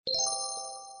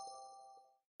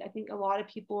think a lot of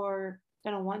people are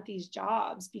going to want these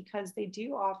jobs because they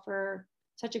do offer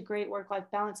such a great work-life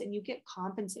balance and you get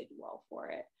compensated well for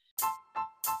it.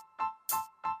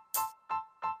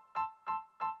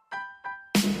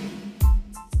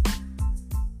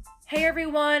 Hey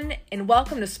everyone, and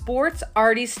welcome to Sports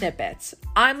Arty Snippets.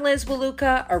 I'm Liz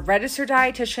Waluka, a registered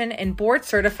dietitian and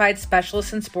board-certified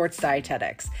specialist in sports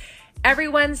dietetics. Every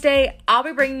Wednesday, I'll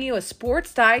be bringing you a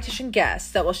sports dietitian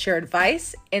guest that will share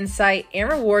advice, insight, and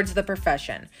rewards of the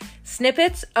profession,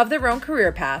 snippets of their own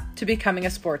career path to becoming a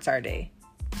sports RD.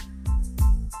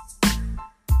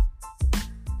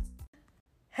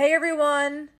 Hey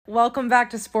everyone, welcome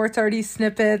back to Sports RD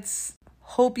Snippets.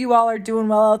 Hope you all are doing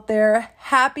well out there.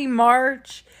 Happy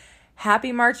March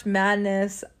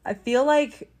Madness. I feel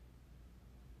like,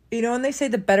 when they say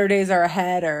the better days are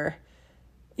ahead, or,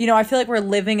 I feel like we're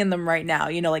living in them right now.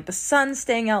 Like the sun's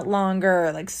staying out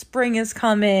longer, like spring is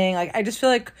coming. Like, I just feel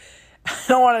like, I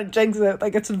don't want to jinx it.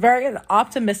 Like, it's a very an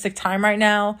optimistic time right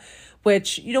now,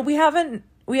 which, we haven't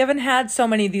had so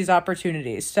many of these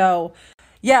opportunities. So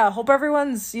yeah, hope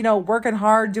everyone's, working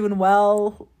hard, doing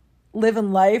well,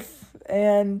 living life.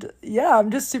 And yeah,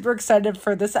 I'm just super excited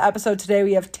for this episode today.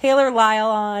 We have Taylor Lile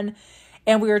on,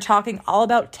 and we are talking all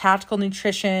about tactical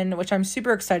nutrition, which I'm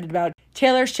super excited about.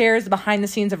 Taylor shares the behind the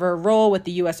scenes of her role with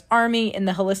the U.S. Army in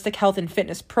the Holistic Health and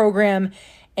Fitness Program.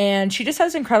 And she just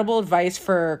has incredible advice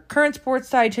for current sports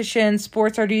dietitians,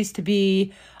 sports RDs to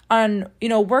be on,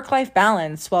 work-life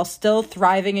balance while still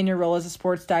thriving in your role as a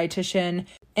sports dietitian.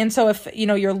 And so if,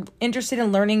 you're interested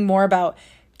in learning more about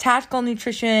tactical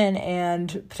nutrition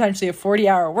and potentially a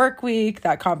 40-hour work week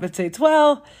that compensates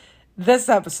well, this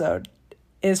episode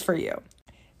is for you.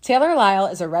 Taylor Lile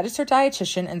is a registered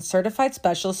dietitian and certified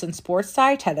specialist in sports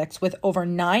dietetics with over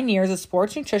 9 years of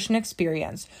sports nutrition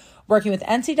experience, working with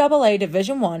NCAA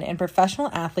Division I and professional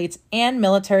athletes and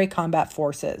military combat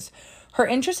forces. Her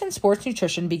interest in sports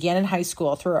nutrition began in high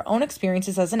school through her own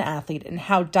experiences as an athlete and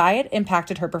how diet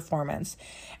impacted her performance.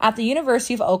 At the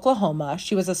University of Oklahoma,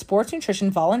 she was a sports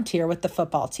nutrition volunteer with the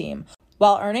football team,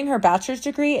 while earning her bachelor's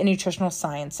degree in nutritional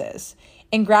sciences.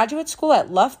 In graduate school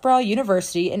at Loughborough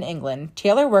University in England,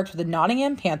 Taylor worked with the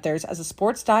Nottingham Panthers as a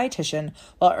sports dietitian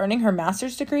while earning her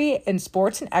master's degree in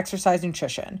sports and exercise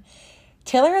nutrition.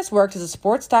 Taylor has worked as a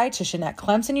sports dietitian at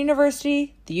Clemson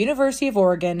University, the University of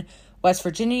Oregon, West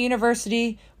Virginia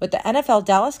University, with the NFL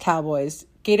Dallas Cowboys,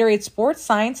 Gatorade Sports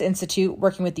Science Institute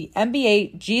working with the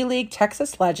NBA G League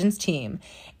Texas Legends team,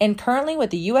 and currently with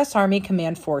the U.S. Army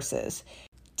Command Forces.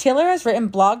 Taylor has written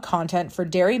blog content for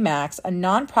Dairy Max, a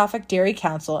nonprofit dairy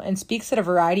council, and speaks at a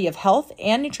variety of health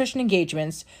and nutrition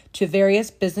engagements to various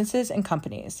businesses and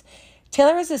companies.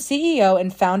 Taylor is the CEO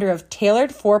and founder of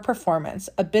Tailored for Performance,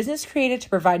 a business created to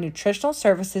provide nutritional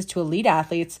services to elite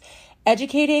athletes,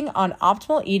 educating on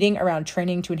optimal eating around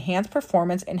training to enhance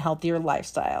performance and healthier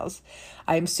lifestyles.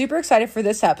 I am super excited for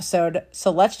this episode, so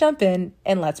let's jump in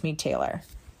and let's meet Taylor.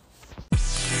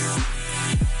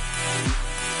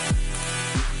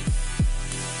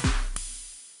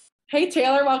 Hey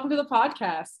Taylor, welcome to the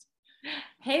podcast.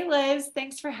 Hey Liz,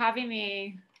 thanks for having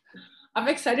me. I'm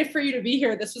excited for you to be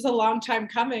here. This was a long time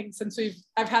coming since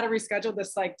I've had to reschedule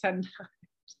this like 10 times.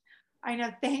 I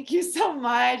know. Thank you so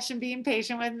much and being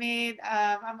patient with me.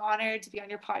 I'm honored to be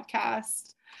on your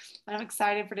podcast. I'm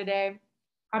excited for today.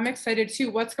 I'm excited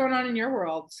too. What's going on in your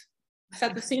world?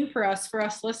 Set the scene for us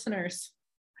listeners.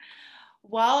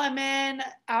 Well, I'm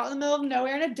out in the middle of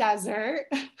nowhere in a desert.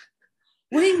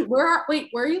 Where are you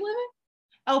living?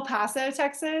 El Paso,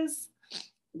 Texas.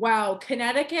 Wow.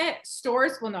 Connecticut,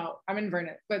 Stores. Well, no, I'm in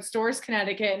Vernon, but Stores,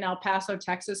 Connecticut and El Paso,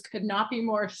 Texas could not be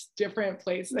more different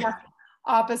places. Yeah.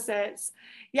 Opposites.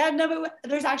 Yeah, no, but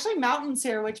there's actually mountains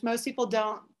here, which most people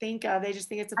don't think of. They just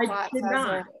think it's a flat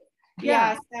desert.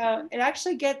 Yeah, so it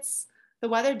actually the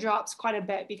weather drops quite a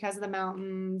bit because of the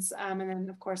mountains. And then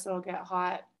of course it'll get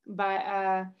hot. But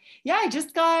yeah, I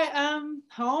just got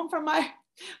home from my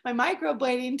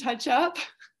microblading touch up.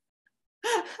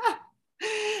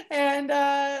 And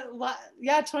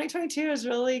yeah, 2022 has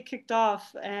really kicked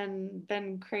off and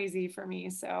been crazy for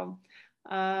me. So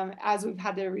as we've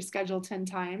had to reschedule 10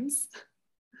 times.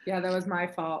 Yeah, that was my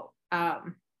fault.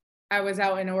 I was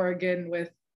out in Oregon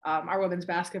with our women's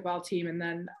basketball team, and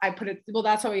then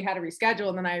that's why we had to reschedule.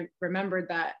 And then I remembered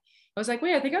that I was like,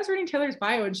 wait, I think I was reading Taylor's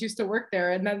bio and she used to work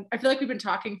there. And then I feel like we've been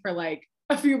talking for like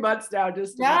a few months now. It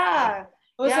has been a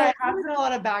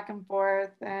lot of back and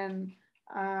forth, and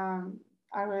I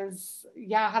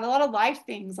had a lot of life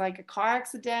things like a car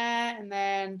accident, and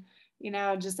then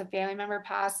just a family member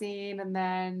passing, and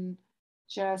then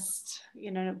just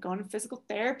going to physical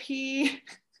therapy,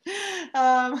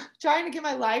 trying to get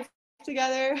my life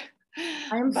together.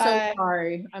 I'm so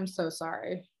sorry. I'm so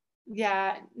sorry.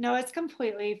 Yeah, no, it's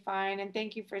completely fine. And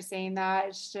thank you for saying that.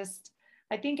 It's just,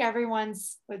 I think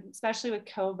everyone's, especially with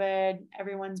COVID,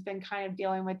 everyone's been kind of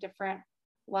dealing with different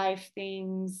life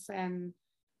things. And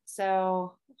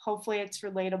so hopefully it's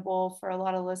relatable for a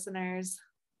lot of listeners.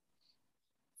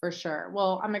 For sure.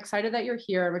 Well, I'm excited that you're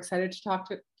here. I'm excited to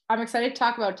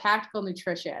talk about tactical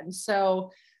nutrition.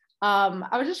 So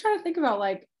I was just trying to think about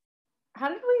like, how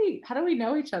did we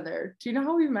know each other? Do you know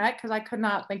how we met? Because I could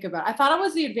not think about it. I thought it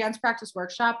was the advanced practice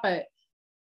workshop, but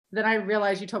then I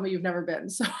realized you told me you've never been,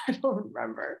 so I don't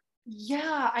remember.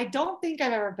 Yeah, I don't think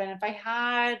I've ever been. If I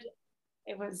had,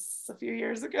 it was a few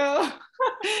years ago,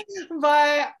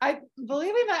 but I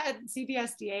believe we met at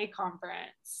CBSDA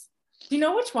conference. Do you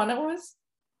know which one it was?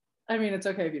 I mean, it's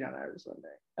okay if you don't know. I was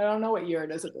wondering. I don't know what year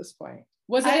it is at this point.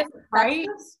 Was it right?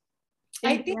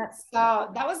 I think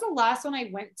so. That was the last one I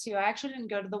went to. I actually didn't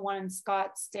go to the one in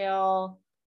Scottsdale.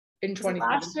 In 2020.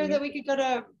 Last year that we could go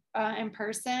to in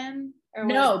person? Or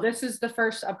no, this is the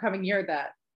first upcoming year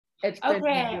that it's been.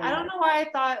 Okay, I don't know why I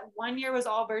thought one year was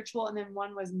all virtual and then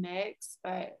one was mixed,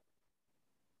 but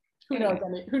who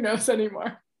knows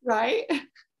anymore? Right?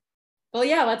 Well,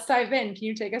 yeah, let's dive in. Can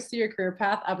you take us through your career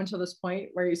path up until this point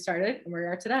where you started and where you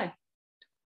are today?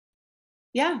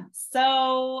 Yeah.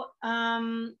 So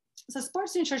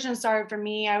sports nutrition started for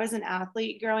me. I was an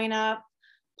athlete growing up,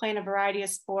 playing a variety of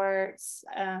sports,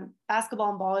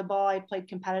 basketball and volleyball. I played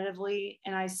competitively,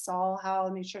 and I saw how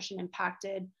nutrition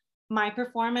impacted my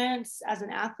performance as an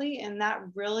athlete. And that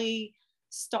really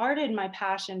started my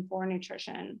passion for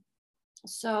nutrition.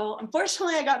 So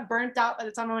unfortunately, I got burnt out by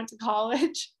the time I went to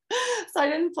college. So I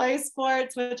didn't play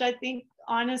sports, which I think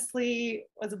honestly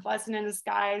was a blessing in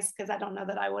disguise, because I don't know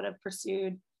that I would have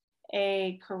pursued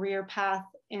a career path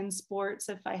in sports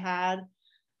if I had.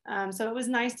 So it was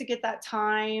nice to get that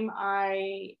time.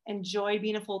 I enjoyed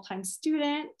being a full-time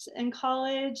student in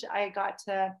college. I got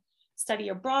to study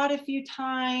abroad a few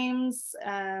times,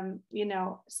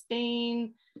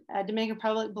 Spain, Dominican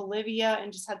Republic, Bolivia,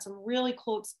 and just had some really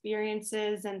cool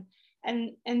experiences. And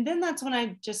then that's when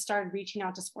I just started reaching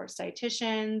out to sports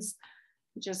dietitians,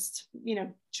 just,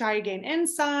 try to gain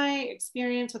insight,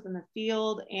 experience within the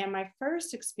field. And my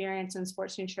first experience in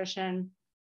sports nutrition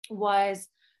was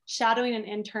shadowing and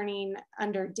interning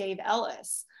under Dave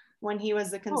Ellis when he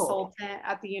was the consultant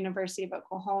at the University of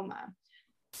Oklahoma.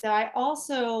 So I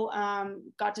also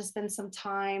got to spend some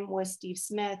time with Steve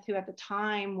Smith, who at the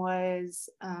time was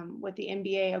with the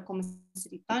NBA Oklahoma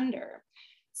City Thunder.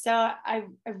 So I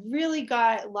really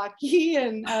got lucky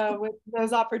and with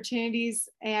those opportunities,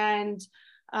 and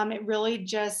it really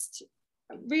just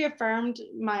reaffirmed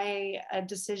my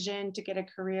decision to get a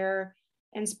career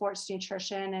in sports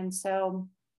nutrition. And so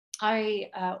I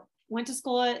went to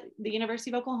school at the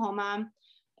University of Oklahoma,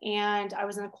 and I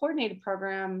was in a coordinated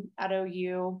program at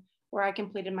OU where I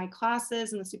completed my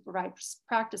classes and the supervised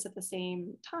practice at the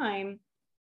same time.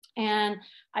 And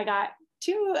I got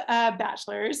two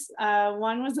bachelors.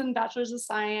 One was in Bachelor's of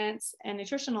Science and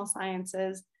Nutritional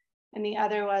Sciences, and the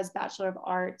other was Bachelor of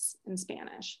Arts in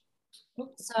Spanish.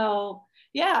 So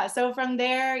yeah, so from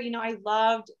there, I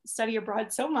loved study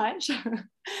abroad so much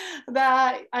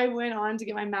that I went on to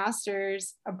get my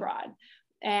master's abroad.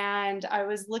 And I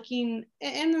was looking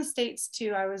in the States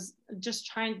too. I was just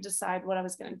trying to decide what I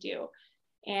was going to do.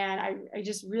 And I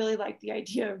just really liked the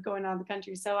idea of going out of the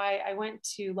country. So I went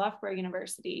to Loughborough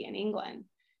University in England.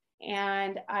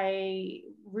 And I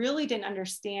really didn't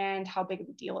understand how big of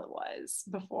a deal it was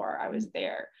before I was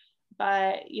there.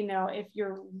 But, if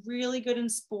you're really good in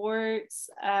sports,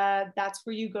 that's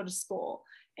where you go to school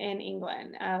in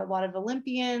England. A lot of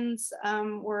Olympians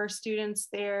were students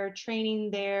there, training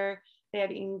there. They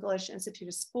had English Institute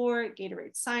of Sport,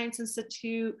 Gatorade Science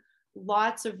Institute,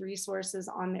 lots of resources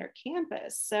on their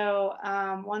campus. So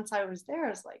once I was there, I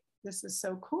was like, this is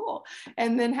so cool.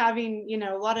 And then having,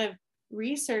 a lot of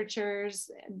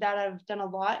researchers that have done a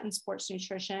lot in sports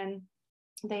nutrition,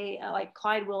 they like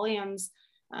Clyde Williams,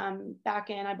 back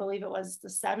in, I believe it was the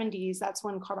 70s, that's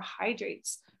when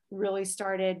carbohydrates really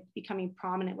started becoming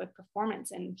prominent with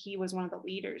performance. And he was one of the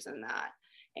leaders in that.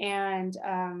 And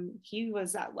he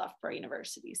was at Loughborough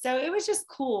University. So it was just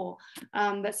cool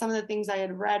that some of the things I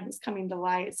had read was coming to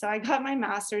light. So I got my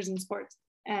master's in sport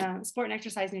and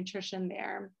exercise nutrition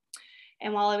there.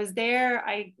 And while I was there,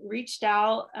 I reached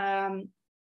out and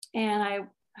I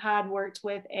had worked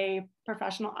with a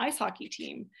professional ice hockey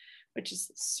team which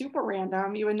is super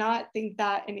random. You would not think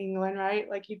that in England, right?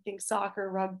 Like you'd think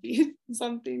soccer, rugby,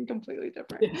 something completely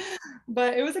different. Yeah.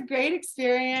 But it was a great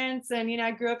experience. And, you know,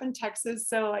 I grew up in Texas,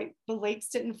 so like the lakes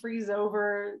didn't freeze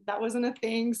over. That wasn't a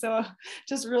thing. So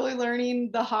just really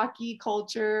learning the hockey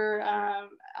culture,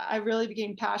 I really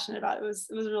became passionate about it. It was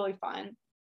really fun.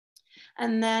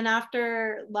 And then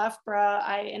after Loughborough,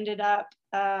 I ended up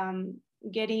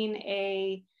getting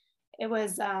a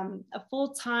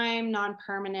full-time,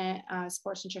 non-permanent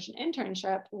sports nutrition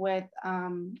internship with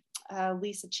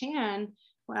Lisa Chan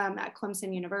at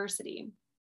Clemson University.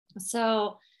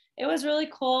 So it was really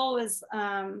cool. It was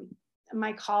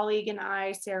my colleague and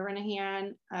I, Sarah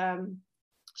Renahan,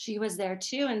 she was there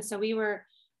too. And so we were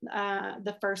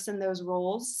the first in those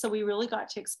roles. So we really got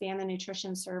to expand the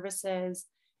nutrition services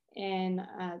in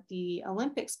the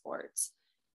Olympic sports.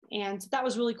 And so that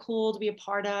was really cool to be a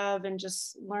part of and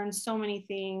just learn so many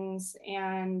things.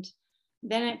 And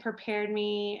then it prepared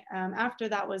me. After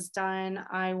that was done,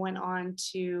 I went on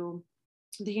to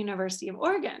the University of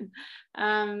Oregon.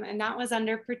 And that was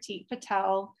under Pratik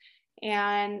Patel.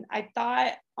 And I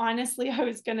thought, honestly, I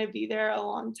was going to be there a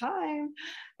long time.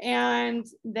 And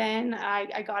then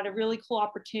I got a really cool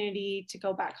opportunity to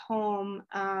go back home.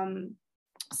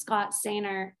 Scott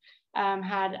Sainer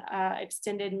had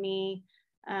extended me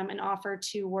an offer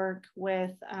to work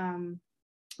with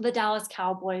the Dallas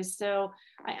Cowboys. So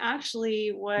I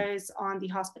actually was on the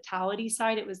hospitality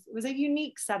side. It was a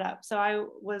unique setup. So I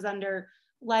was under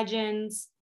Legends,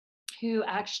 who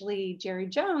actually Jerry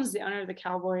Jones, the owner of the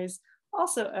Cowboys,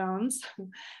 also owns.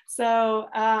 So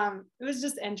it was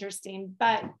just interesting,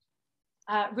 but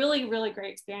really, really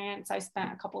great experience. I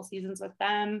spent a couple seasons with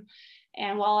them.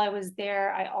 And while I was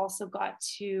there, I also got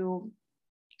to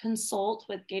consult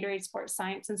with Gatorade Sports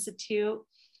Science Institute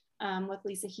with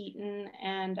Lisa Heaton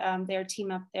and their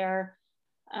team up there.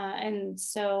 And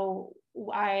so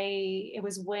it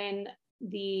was when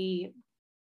the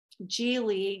G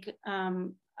League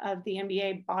of the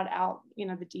NBA bought out, you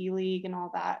know, the D League and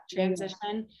all that transition.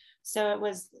 Yeah. So it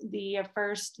was the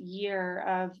first year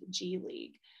of G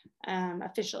League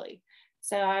officially.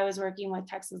 So I was working with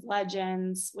Texas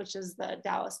Legends, which is the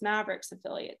Dallas Mavericks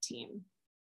affiliate team.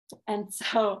 And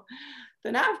so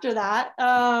then after that,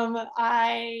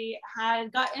 I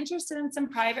had got interested in some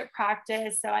private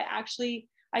practice. So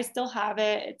I still have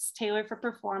it. It's tailored for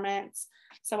performance.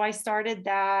 So I started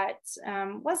that.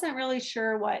 Wasn't really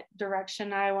sure what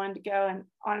direction I wanted to go. And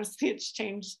honestly, it's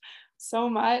changed so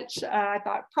much. I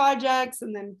thought projects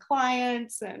and then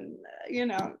clients and, you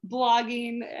know,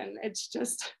 blogging, and it's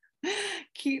just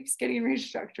keeps getting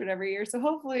restructured every year. So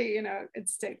hopefully, you know, it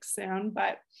sticks soon.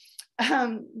 But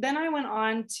then I went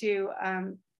on to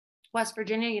West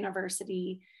Virginia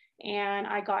University, and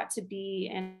I got to be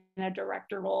in a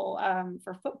director role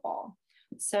for football.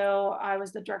 So I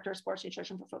was the director of sports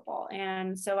nutrition for football.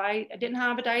 And so I didn't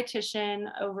have a dietitian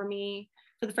over me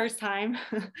for the first time.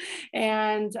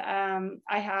 And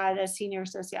I had a senior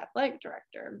associate athletic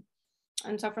director.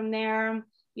 And so from there,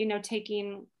 you know,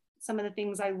 taking some of the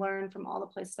things I learned from all the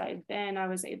places I had been, I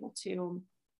was able to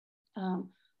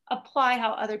apply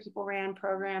how other people ran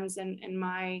programs and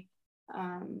my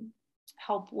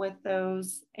help with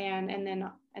those, and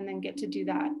then get to do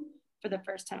that for the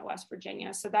first time at West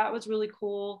Virginia. So that was really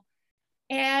cool.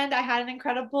 And I had an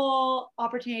incredible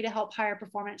opportunity to help hire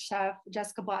performance chef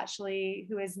Jessica Blatchley,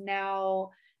 who is now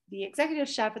the executive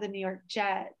chef of the New York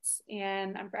Jets.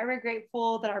 And I'm forever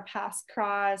grateful that our paths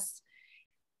crossed.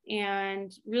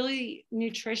 And really,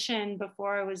 nutrition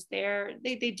before I was there,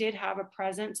 they did have a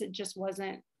presence. It just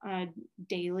wasn't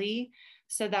daily.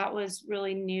 So that was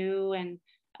really new. And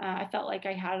I felt like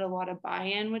I had a lot of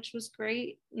buy-in, which was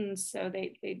great. And so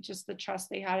they just, the trust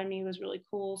they had in me was really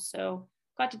cool. So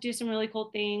got to do some really cool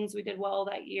things. We did well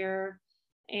that year.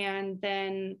 And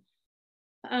then,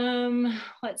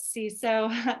 let's see. So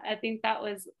I think that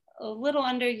was a little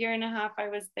under a year and a half I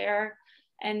was there.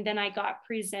 And then I got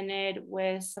presented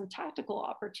with some tactical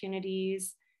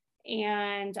opportunities,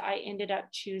 and I ended up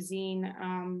choosing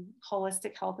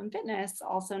holistic health and fitness,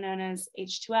 also known as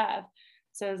H2F.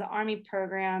 So it was an Army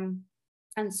program.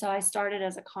 And so I started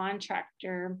as a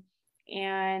contractor,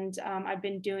 and I've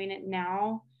been doing it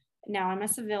now. Now I'm a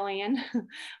civilian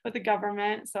with the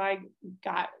government. So I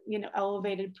got, you know,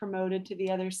 elevated, promoted to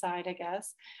the other side, I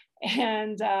guess.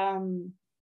 And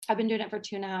I've been doing it for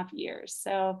 2.5 years.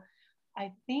 So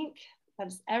I think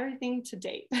that's everything to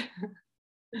date.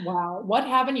 Wow. What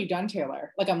haven't you done,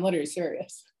 Taylor? Like, I'm literally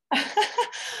serious.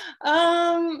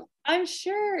 I'm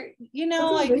sure, you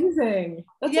know, that's amazing.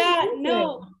 That's yeah, amazing.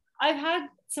 No,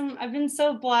 I've been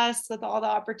so blessed with all the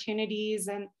opportunities,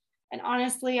 and And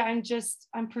honestly, I'm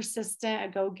persistent, a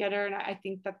go-getter. And I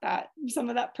think that some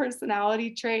of that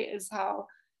personality trait is how,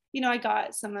 I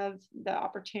got some of the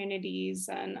opportunities.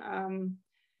 And,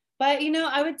 but,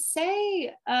 I would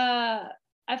say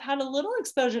I've had a little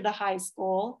exposure to high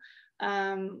school.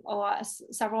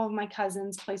 Several of my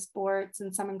cousins play sports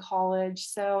and some in college.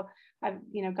 So I've,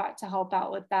 got to help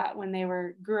out with that when they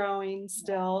were growing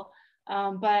still.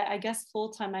 But I guess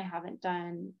full-time, I haven't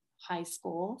done high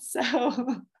school.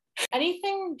 So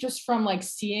anything just from like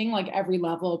seeing like every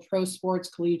level, pro sports,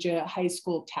 collegiate, high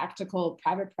school, tactical,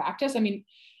 private practice. I mean,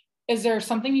 is there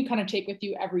something you kind of take with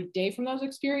you every day from those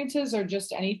experiences, or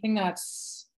just anything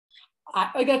that's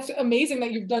amazing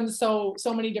that you've done so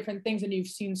many different things and you've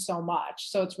seen so much.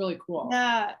 So it's really cool.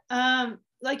 Yeah.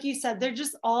 Like you said, they're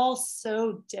just all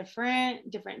so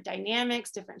different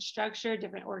dynamics, different structure,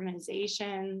 different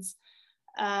organizations.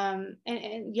 And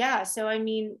yeah, so I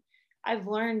mean, I've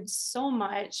learned so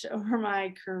much over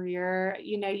my career.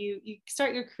 You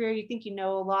start your career, you think you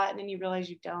know a lot, and then you realize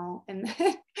you don't.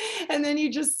 And then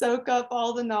you just soak up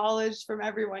all the knowledge from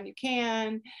everyone you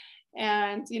can,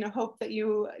 and hope that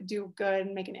you do good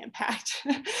and make an impact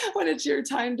when it's your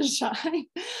time to shine.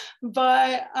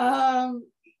 But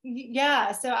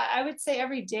yeah, so I would say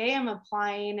every day I'm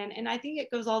applying, and I think it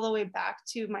goes all the way back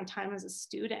to my time as a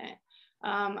student.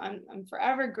 I'm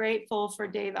forever grateful for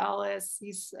Dave Ellis.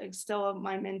 He's still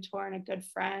my mentor and a good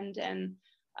friend, and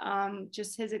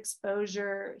just his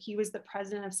exposure. He was the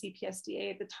president of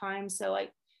CPSDA at the time, so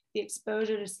like the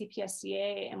exposure to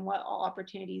CPSDA and what all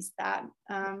opportunities that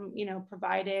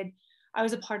provided. I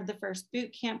was a part of the first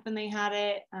boot camp when they had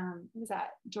it. It was at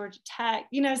Georgia Tech,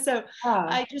 so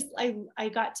I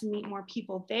got to meet more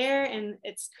people there, and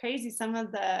it's crazy. Some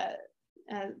of the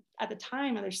at the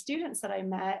time other students that I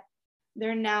met,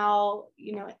 they're now,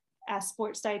 as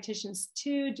sports dietitians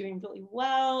too, doing really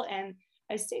well. And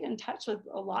I stayed in touch with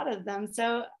a lot of them.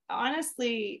 So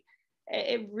honestly,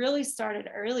 it really started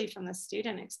early from the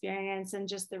student experience, and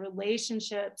just the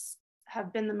relationships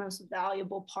have been the most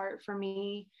valuable part for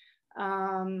me,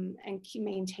 and keep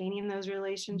maintaining those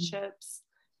relationships.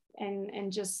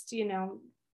 And just,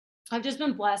 I've just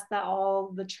been blessed that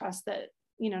all the trust that,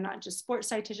 not just sports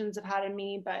dietitians have had in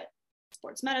me, but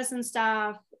sports medicine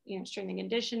staff, strength and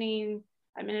conditioning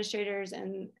administrators,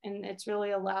 and it's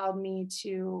really allowed me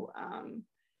to,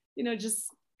 just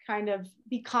kind of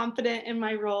be confident in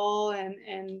my role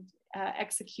and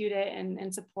execute it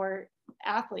and support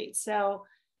athletes. So,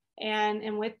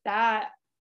 and with that,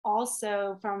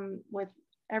 also with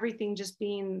everything just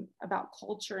being about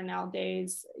culture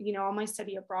nowadays, all my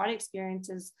study abroad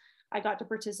experiences, I got to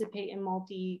participate in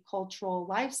multicultural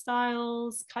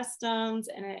lifestyles, customs,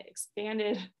 and it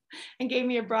expanded and gave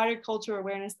me a broader cultural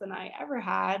awareness than I ever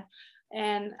had.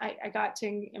 And I got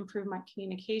to improve my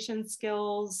communication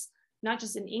skills, not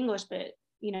just in English, but,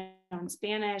 in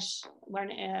Spanish, learn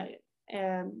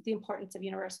the importance of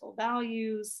universal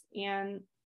values, and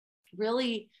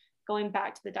really going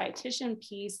back to the dietitian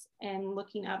piece and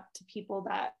looking up to people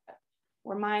that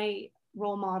were my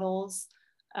role models,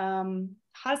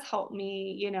 has helped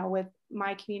me, with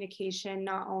my communication,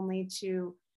 not only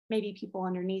to maybe people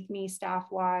underneath me staff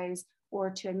wise, or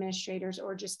to administrators,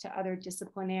 or just to other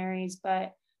disciplinaries,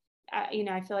 but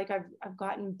I feel like I've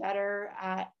gotten better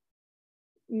at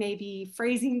maybe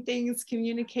phrasing things,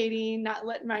 communicating, not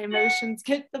letting my emotions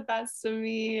get the best of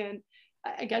me, and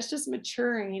I guess just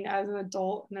maturing as an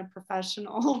adult and a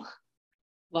professional.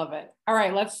 Love it. All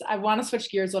right, I want to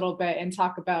switch gears a little bit and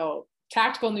talk about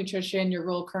tactical nutrition, your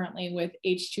role currently with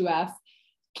H2F.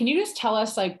 Can you just tell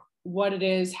us like what it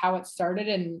is, how it started,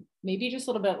 and maybe just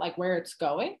a little bit like where it's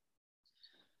going?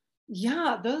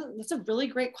 Yeah, that's a really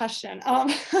great question.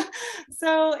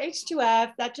 So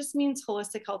H2F, that just means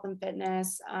holistic health and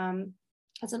fitness.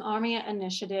 It's an Army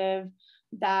initiative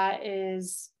that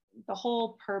is, the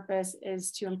whole purpose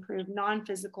is to improve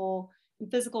non-physical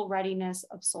and physical readiness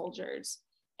of soldiers.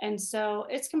 And so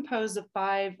it's composed of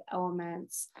 5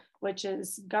 elements, which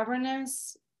is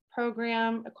governance,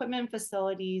 program, equipment and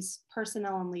facilities,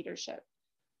 personnel, and leadership.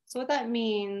 So what that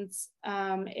means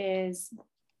is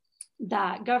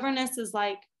that governance is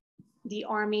like the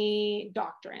Army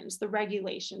doctrines, the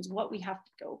regulations, what we have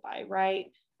to go by,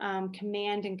 right?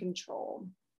 Command and control.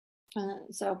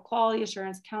 So quality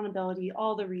assurance, accountability,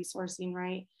 all the resourcing,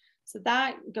 right? So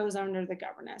that goes under the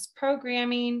governance.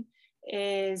 Programming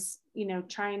is,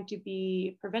 trying to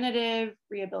be preventative,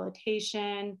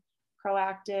 rehabilitation,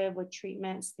 proactive with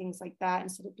treatments, things like that,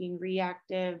 instead of being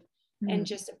reactive, and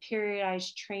just a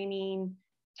periodized training,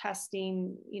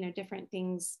 testing, different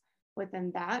things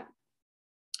within that.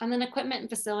 And then equipment and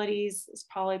facilities is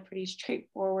probably pretty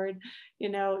straightforward,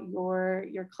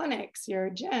 your clinics, your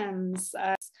gyms,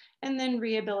 and then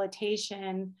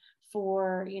rehabilitation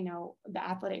for, the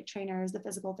athletic trainers, the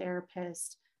physical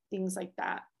therapists, things like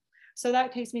that. So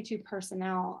that takes me to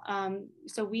personnel.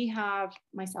 So we have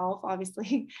myself,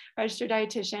 obviously, registered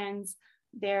dietitians.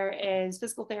 There is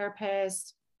physical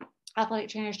therapists, athletic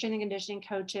trainers, strength and conditioning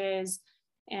coaches,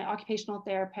 and occupational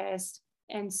therapists.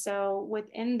 And so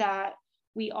within that,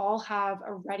 we all have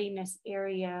a readiness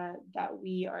area that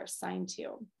we are assigned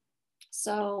to.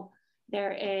 So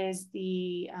there is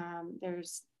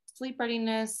there's sleep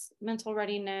readiness, mental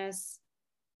readiness,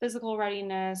 physical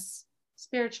readiness,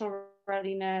 spiritual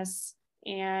readiness,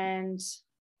 and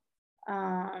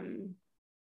oh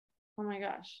my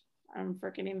gosh, I'm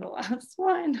forgetting the last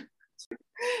one.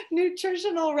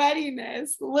 Nutritional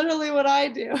readiness, literally what I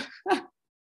do.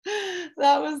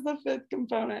 That was the fifth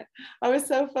component. I was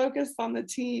so focused on the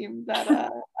team that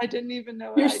I didn't even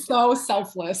know. You're so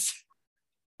selfless.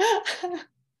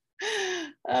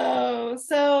 Oh,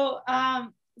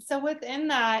 so within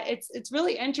that, it's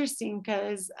really interesting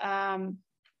because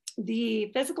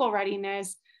the physical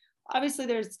readiness, obviously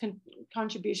there's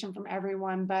contribution from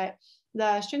everyone, but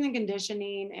the strength and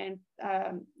conditioning and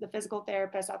the physical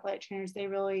therapists, athletic trainers, they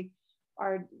really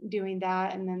are doing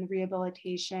that. And then the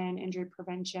rehabilitation, injury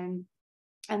prevention,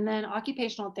 and then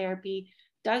occupational therapy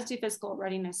does do physical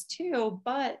readiness too,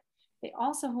 but they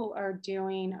also are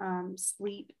doing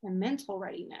sleep and mental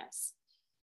readiness.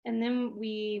 And then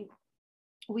we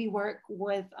work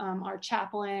with our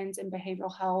chaplains and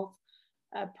behavioral health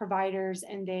providers,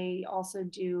 and they also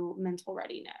do mental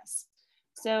readiness.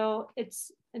 So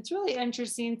it's really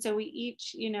interesting. So we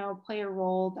each, play a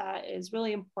role that is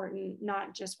really important,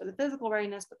 not just for the physical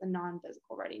readiness, but the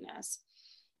non-physical readiness.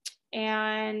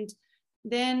 And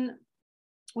then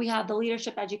we have the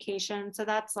leadership education. So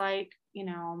that's like,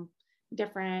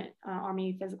 different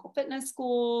Army physical fitness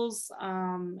schools,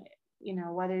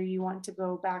 whether you want to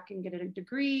go back and get a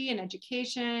degree in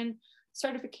education,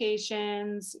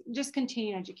 certifications, just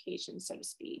continuing education, so to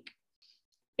speak.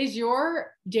 Is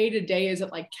your day-to-day, is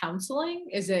it like counseling?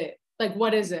 Is it like,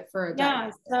 what is it for a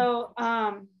diet? So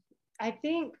I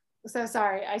think, so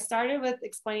sorry, I started with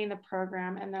explaining the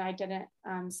program and then I didn't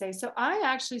say, so I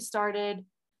actually started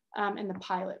in the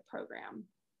pilot program.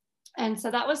 And so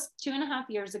that was 2.5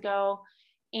 years ago.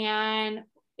 And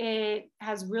it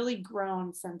has really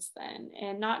grown since then,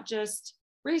 and not just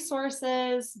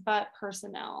resources, but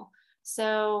personnel.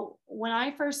 So when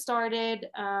I first started,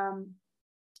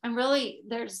 and really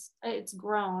it's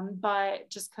grown, but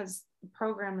just because the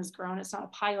program has grown, it's not a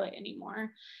pilot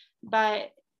anymore.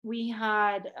 But we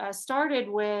had started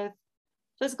with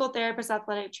physical therapists,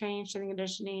 athletic training, strength and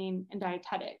conditioning, and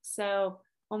dietetics. So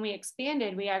when we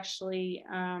expanded, we actually,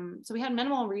 so we had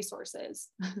minimal resources.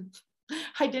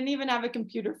 I didn't even have a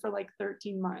computer for like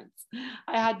 13 months.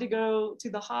 I had to go to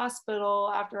the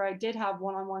hospital after I did have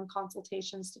one-on-one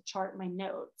consultations to chart my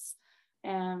notes.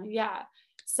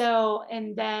 So,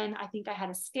 and then I think I had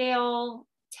a scale,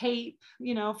 tape,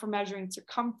 for measuring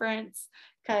circumference,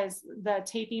 because the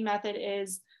taping method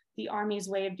is the Army's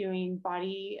way of doing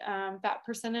body fat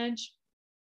percentage.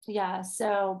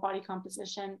 So body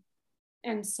composition.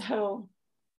 And so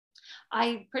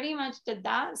I pretty much did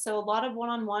that. So a lot of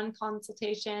one-on-one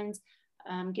consultations,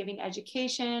 giving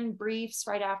education, briefs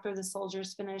right after the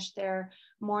soldiers finished their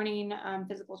morning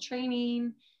physical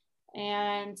training,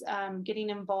 and getting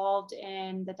involved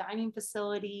in the dining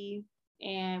facility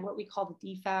and what we call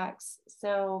the DFACs.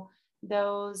 So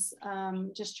those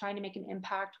just trying to make an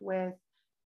impact with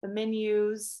the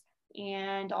menus,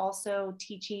 and also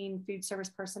teaching food service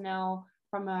personnel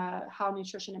from how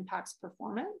nutrition impacts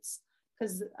performance.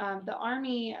 Because the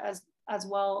Army, as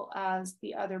well as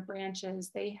the other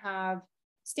branches, they have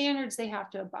standards they have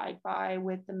to abide by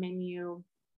with the menu.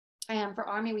 And for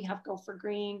Army, we have Go for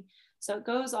Green. So it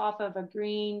goes off of a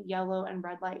green, yellow, and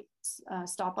red light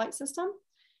stoplight system.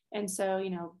 And so,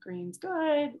 green's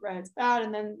good, red's bad.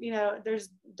 And then, there's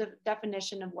the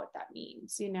definition of what that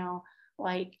means,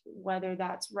 like whether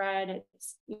that's red,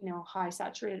 it's, high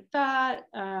saturated fat,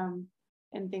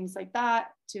 and things like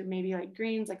that, to maybe like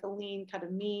greens, like a lean cut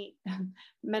of meat,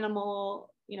 minimal,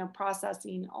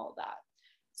 processing, all that.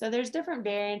 So there's different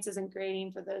variances and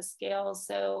grading for those scales.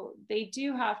 So they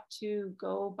do have to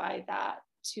go by that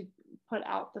to put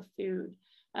out the food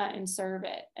and serve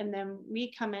it. And then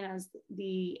we come in as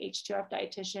the H2F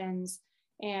dietitians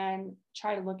and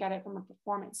try to look at it from a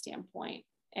performance standpoint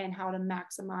and how to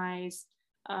maximize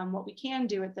what we can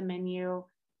do at the menu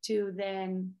to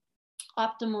then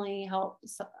optimally help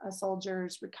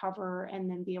soldiers recover and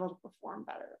then be able to perform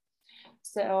better.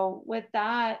 So with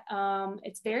that,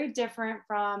 it's very different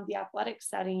from the athletic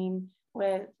setting,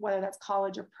 with whether that's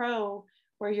college or pro,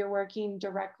 where you're working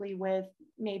directly with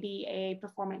maybe a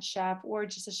performance chef or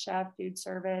just a chef, food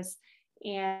service,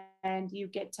 and you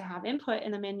get to have input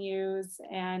in the menus,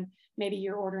 and maybe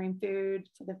you're ordering food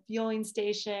for the fueling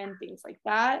station, things like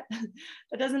that.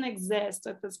 That doesn't exist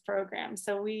with this program.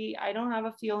 So I don't have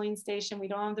a fueling station. We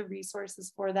don't have the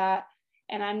resources for that.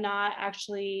 And I'm not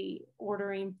actually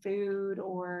ordering food,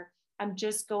 or I'm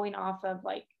just going off of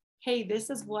like, hey, this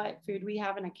is what food we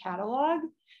have in a catalog.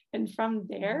 And from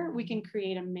there, we can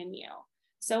create a menu.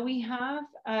 So we have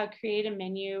created a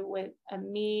menu with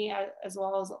me, as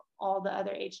well as all the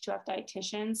other H2F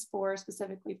dietitians for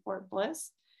specifically Fort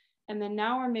Bliss. And then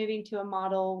now we're moving to a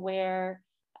model where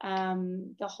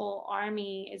the whole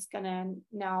Army is going to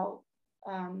now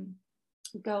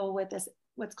go with this,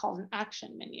 what's called an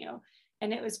action menu.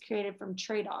 And it was created from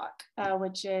TRADOC,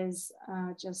 which is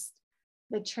just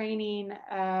the training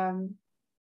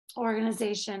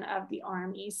organization of the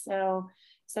Army. So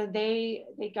they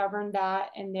govern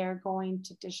that, and they're going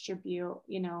to distribute,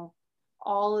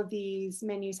 all of these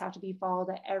menus have to be followed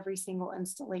at every single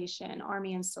installation,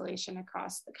 Army installation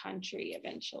across the country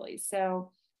eventually.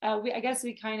 So I guess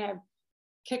we kind of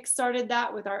kickstarted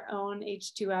that with our own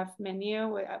H2F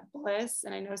menu at Bliss,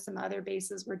 and I know some other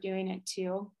bases were doing it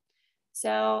too.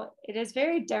 So it is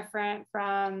very different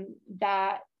from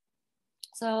that.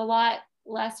 So a lot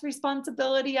less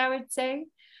responsibility, I would say.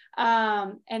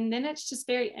 And then it's just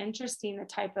very interesting, the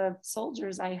type of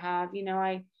soldiers I have.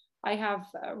 I have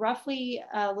roughly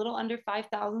a little under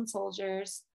 5,000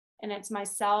 soldiers, and it's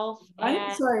myself.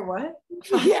 I'm sorry, what?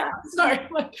 Yeah, sorry.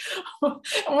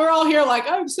 We're all here like,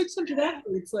 I have 600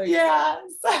 athletes. Like, yeah,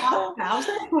 so,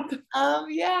 5,000?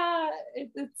 Yeah,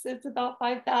 it's about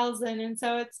 5,000, and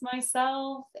so it's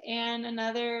myself and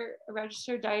another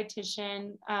registered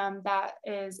dietitian that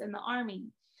is in the Army,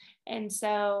 and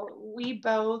so we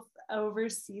both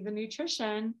oversee the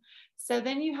nutrition. So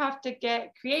then you have to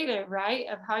get creative, right?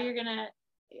 Of how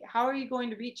are you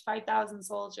going to reach 5,000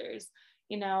 soldiers?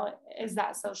 Is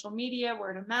that social media,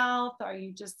 word of mouth? Are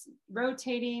you just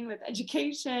rotating with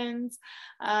educations?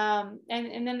 And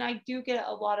then I do get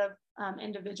a lot of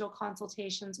individual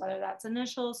consultations, whether that's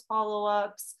initials,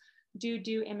 follow-ups,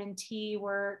 do M&T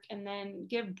work, and then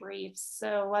give briefs.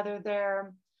 So whether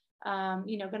they're,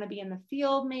 going to be in the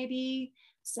field maybe,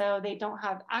 so they don't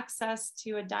have access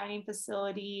to a dining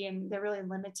facility, and they're really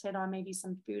limited on maybe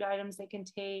some food items they can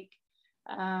take.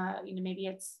 Maybe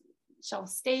it's shelf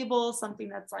stable, something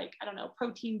that's like, I don't know,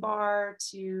 protein bar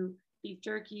to beef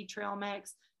jerky, trail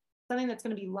mix, something that's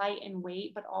going to be light in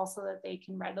weight, but also that they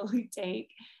can readily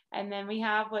take. And then we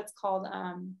have what's called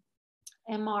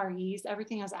MREs.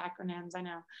 Everything has acronyms, I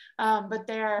know, but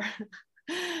they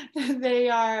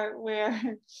are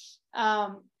where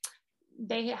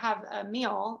they have a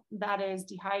meal that is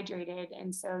dehydrated,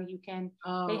 and so you can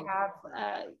they have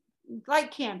like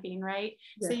camping, right?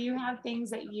 Yeah. So you have things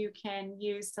that you can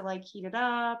use to like heat it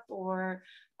up, or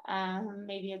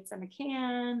maybe it's in a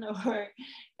can, or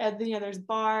there's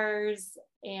bars,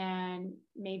 and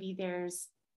maybe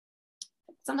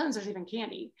sometimes there's even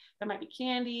candy. There might be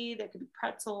candy, there could be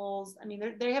pretzels. I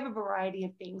mean, they have a variety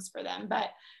of things for them,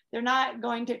 but they're not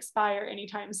going to expire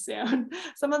anytime soon.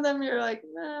 Some of them you're like,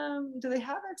 do they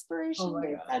have expiration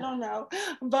dates? I don't know.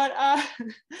 But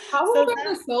how old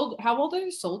are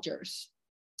the soldiers?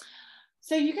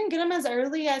 So you can get them as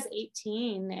early as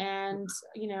 18, and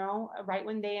right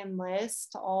when they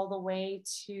enlist, all the way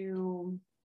to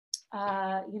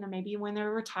maybe when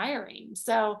they're retiring.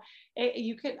 So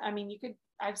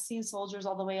I've seen soldiers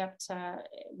all the way up to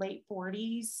late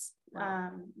 40s.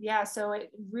 Wow. So it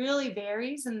really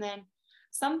varies. And then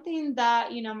something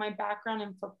that, my background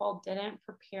in football didn't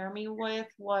prepare me with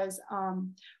was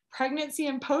pregnancy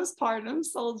and postpartum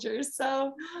soldiers.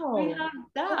 So we have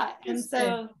that. And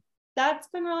so that's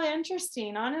been really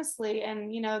interesting, honestly.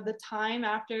 And, the time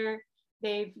after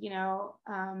they've,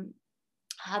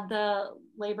 had the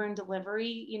labor and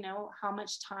delivery, how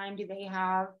much time do they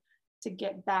have to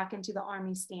get back into the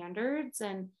Army standards,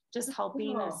 and just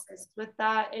helping assist with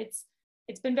that. It's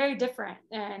been very different,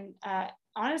 and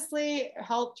honestly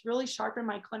helped really sharpen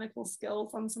my clinical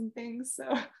skills on some things.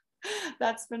 So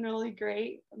that's been really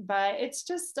great, but it's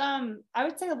just I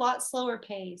would say a lot slower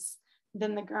pace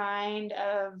than the grind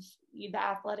of the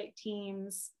athletic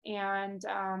teams, and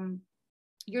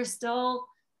you're still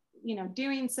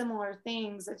doing similar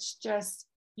things. It's just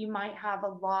you might have a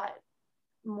lot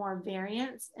more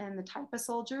variance in the type of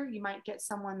soldier. You might get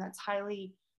someone that's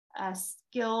highly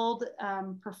skilled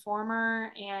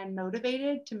performer and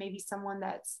motivated, to maybe someone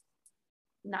that's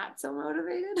not so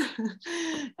motivated.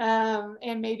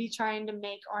 And maybe trying to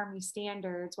make Army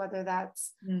standards, whether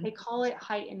that's, they call it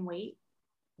height and weight.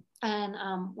 And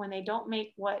when they don't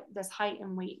make what this height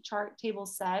and weight chart table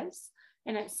says,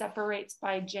 and it separates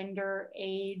by gender,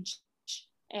 age,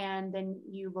 and then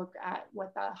you look at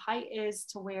what the height is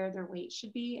to where their weight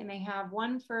should be. And they have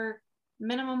one for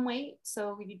minimum weight.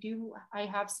 So I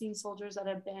have seen soldiers that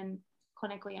have been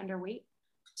clinically underweight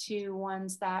to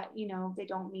ones that, you know, they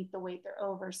don't meet the weight they're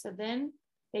over. So then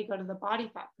they go to the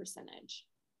body fat percentage.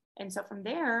 And so from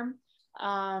there,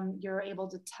 you're able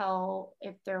to tell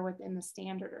if they're within the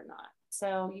standard or not.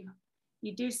 So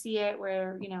you do see it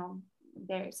where, you know,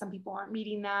 some people aren't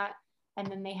meeting that, and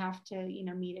then they have to, you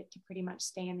know, meet it to pretty much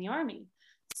stay in the Army.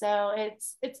 So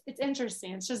it's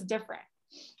interesting. It's just different.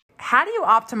 How do you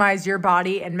optimize your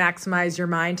body and maximize your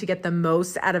mind to get the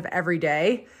most out of every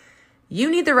day? You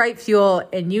need the right fuel,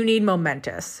 and you need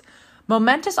Momentous.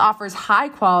 Momentous offers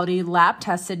high-quality,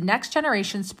 lab-tested,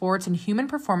 next-generation sports and human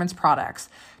performance products.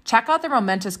 Check out their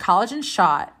Momentous Collagen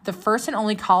Shot, the first and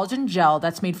only collagen gel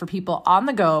that's made for people on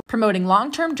the go, promoting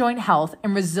long-term joint health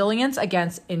and resilience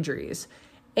against injuries.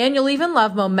 And you'll even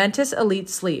love Momentous Elite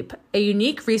Sleep, a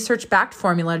unique research-backed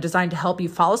formula designed to help you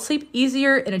fall asleep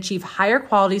easier and achieve higher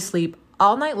quality sleep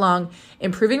all night long,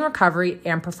 improving recovery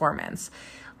and performance.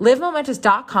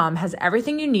 LiveMomentous.com has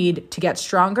everything you need to get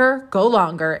stronger, go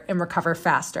longer, and recover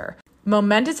faster.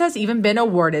 Momentous has even been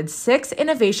awarded 6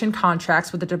 innovation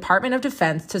contracts with the Department of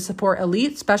Defense to support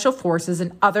elite special forces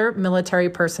and other military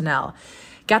personnel.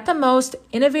 Get the most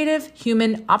innovative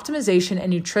human optimization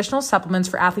and nutritional supplements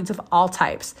for athletes of all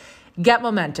types. Get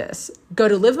Momentous. Go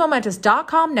to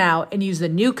livemomentous.com now and use the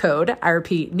new code, I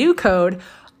repeat, new code,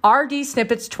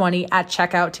 RDSnippets20 at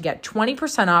checkout to get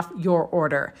 20% off your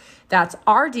order. That's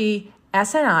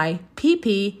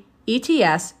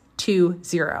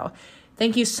RDSNIPPETS20.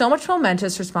 Thank you so much,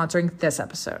 Momentous, for sponsoring this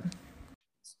episode.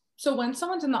 So when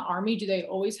someone's in the Army, do they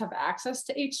always have access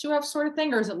to H2F sort of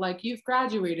thing? Or is it like you've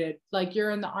graduated, like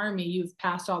you're in the Army, you've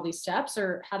passed all these steps,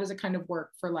 or how does it kind of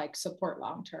work for like support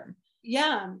long-term?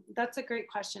 Yeah, that's a great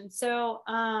question. So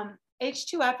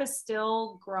H2F is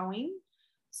still growing.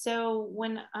 So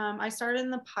when I started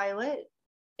in the pilot,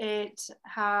 it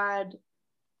had,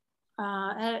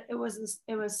 it was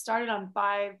started on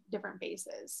 5 different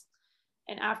bases.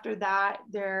 And after that,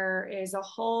 there is a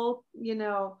whole, you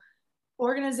know,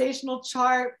 organizational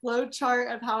chart, flow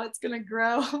chart of how it's going to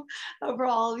grow over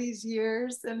all these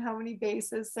years and how many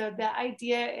bases. So the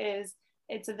idea is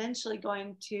it's eventually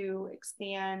going to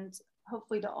expand,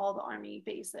 hopefully, to all the Army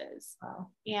bases.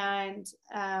 Wow. And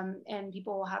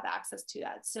people will have access to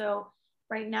that. So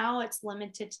right now it's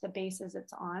limited to the bases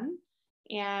it's on.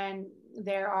 And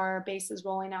there are bases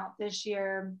rolling out this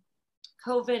year.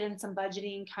 COVID and some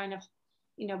budgeting kind of,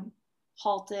 you know,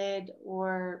 halted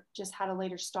or just had a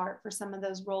later start for some of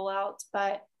those rollouts,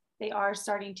 but they are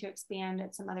starting to expand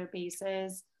at some other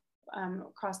bases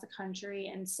across the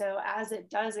country. And so as it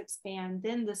does expand,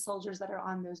 then the soldiers that are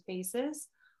on those bases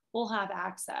will have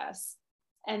access.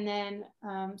 And then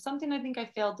something I think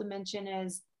I failed to mention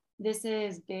is this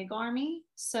is big Army.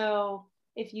 So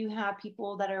if you have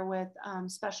people that are with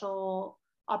special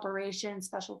operations,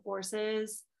 special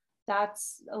forces,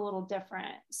 that's a little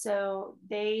different. So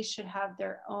they should have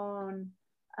their own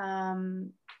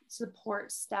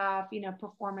support staff, you know,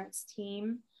 performance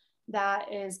team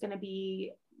that is going to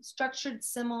be structured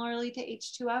similarly to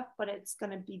H2F, but it's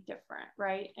going to be different,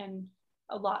 right? And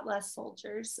a lot less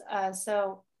soldiers.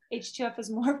 So H2F is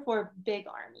more for big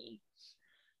Army.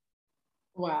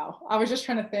 Wow. I was just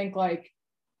trying to think, like,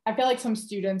 I feel like some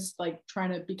students like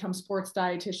trying to become sports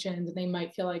dietitians and they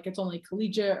might feel like it's only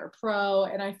collegiate or pro.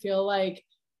 And I feel like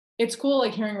it's cool,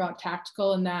 like hearing about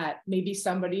tactical and that maybe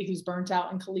somebody who's burnt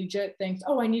out in collegiate thinks,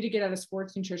 oh, I need to get out of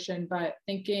sports nutrition, but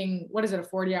thinking, what is it, a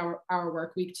 40-hour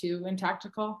work week too in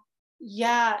tactical?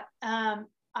 Yeah.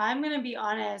 I'm going to be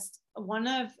honest. One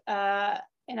of,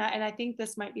 and I think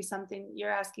this might be something you're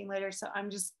asking later, so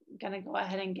I'm just going to go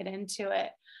ahead and get into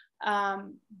it.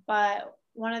 But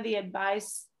one of the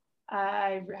advice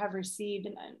I have received,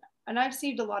 and I've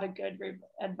received a lot of good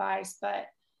advice, but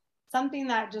something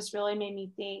that just really made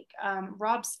me think,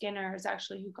 Rob Skinner is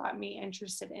actually who got me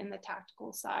interested in the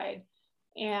tactical side,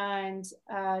 and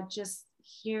just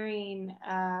hearing,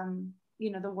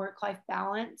 you know, the work-life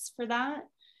balance for that.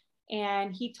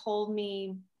 And he told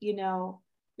me, you know,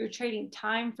 you're trading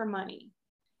time for money.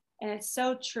 And it's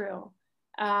so true,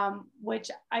 which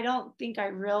I don't think I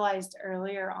realized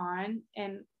earlier on.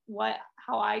 And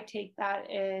how I take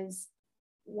that is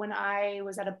when I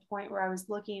was at a point where I was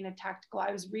looking at tactical,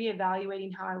 I was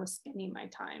reevaluating how I was spending my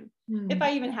time, if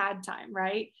I even had time,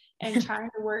 right? And trying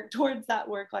to work towards that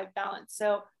work-life balance.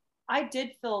 So I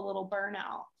did feel a little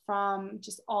burnout from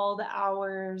just all the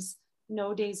hours,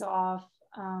 no days off,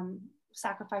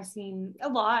 sacrificing a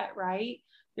lot, right?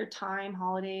 Your time,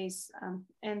 holidays.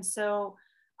 And so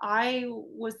I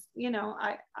was,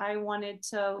 I wanted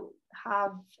to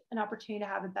have an opportunity to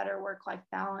have a better work-life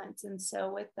balance. And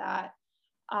so with that,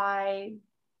 I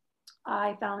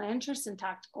found an interest in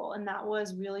tactical, and that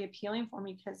was really appealing for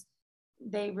me because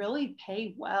they really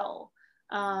pay well.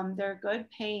 They're good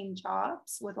paying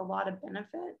jobs with a lot of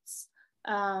benefits.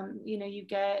 You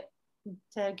get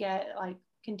to get like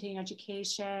continuing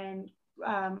education,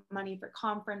 money for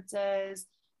conferences,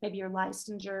 maybe your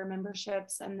licensure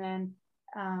memberships, and then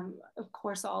of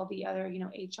course all the other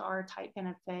HR type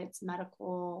benefits,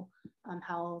 medical,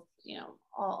 health,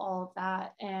 all of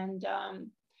that, and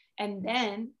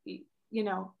then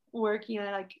working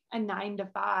at like a 9 to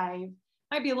 5,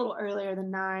 might be a little earlier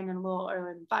than 9 and a little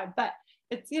earlier than 5, but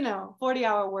it's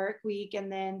 40-hour work week.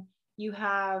 And then you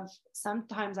have,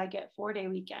 sometimes I get 4-day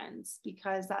weekends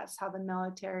because that's how the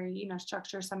military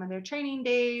structure some of their training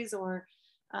days, or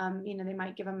they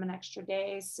might give them an extra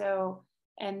day. So,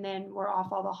 and then we're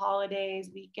off all the holidays,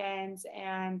 weekends,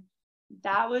 and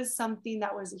that was something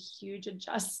that was a huge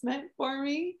adjustment for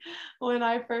me when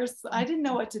I didn't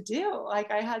know what to do.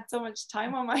 Like, I had so much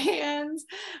time on my hands,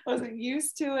 wasn't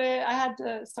used to it. I had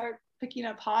to start picking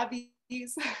up hobbies.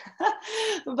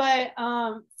 But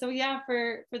so yeah,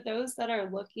 for those that are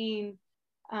looking,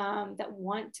 that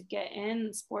want to get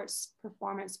in sports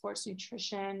performance, sports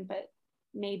nutrition, but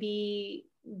maybe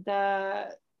the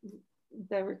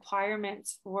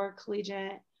requirements for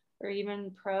collegiate or even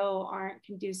pro aren't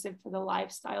conducive for the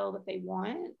lifestyle that they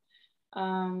want,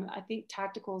 I think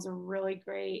tactical is a really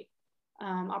great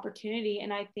opportunity.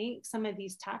 And I think some of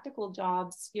these tactical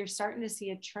jobs, you're starting to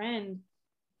see a trend,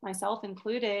 myself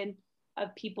included,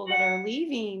 of people that are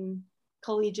leaving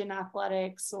collegiate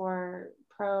athletics or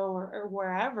pro or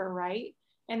wherever, right?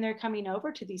 And they're coming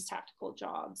over to these tactical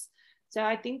jobs. So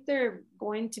I think they're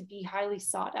going to be highly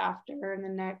sought after in the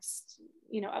next,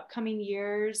 upcoming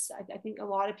years. I think a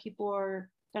lot of people are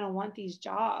going to want these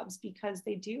jobs because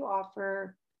they do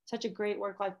offer such a great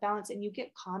work-life balance, and you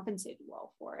get compensated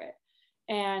well for it.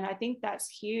 And I think that's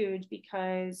huge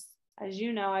because, as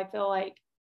you know, I feel like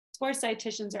sports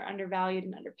dietitians are undervalued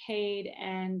and underpaid,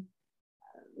 and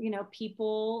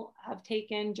people have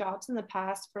taken jobs in the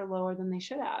past for lower than they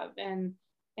should have. And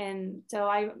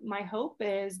so my hope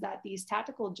is that these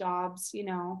tactical jobs,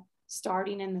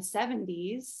 starting in the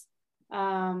 70s,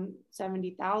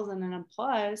 70,000 and a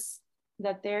plus,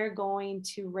 that they're going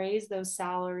to raise those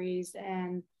salaries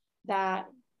and that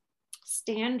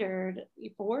standard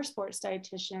for sports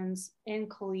dietitians in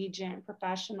collegiate,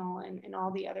 professional, and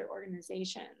all the other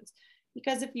organizations.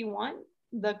 Because if you want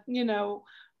the,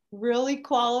 really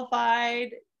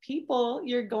qualified people,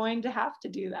 you're going to have to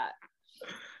do that.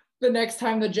 The next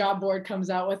time the job board comes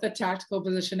out with a tactical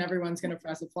position, everyone's going to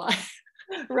press apply.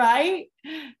 Right?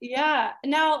 Yeah.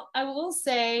 Now, I will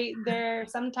say they're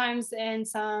sometimes in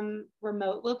some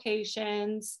remote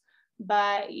locations,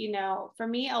 but, for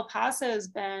me, El Paso has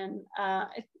been,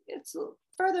 it's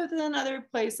further than other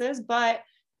places, but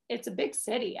it's a big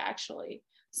city, actually.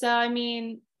 So, I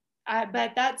mean,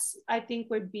 but that's, I think,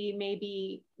 would be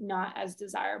maybe not as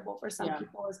desirable for some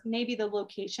people as maybe the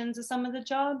locations of some of the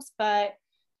jobs, but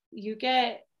you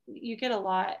get a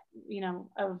lot,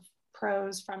 of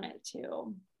pros from it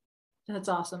too. That's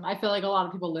awesome. I feel like a lot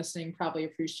of people listening probably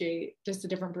appreciate just a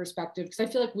different perspective, because I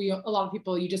feel like a lot of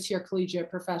people, you just hear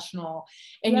collegiate, professional,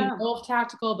 and you know of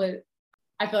tactical, but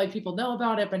I feel like people know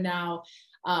about it. But now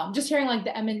just hearing like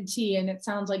the M&T, and it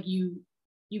sounds like you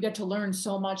get to learn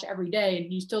so much every day,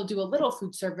 and you still do a little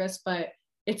food service, but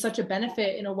it's such a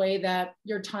benefit in a way that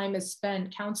your time is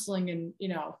spent counseling, and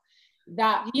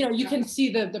that you can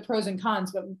see the pros and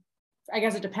cons. But I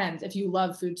guess it depends. If you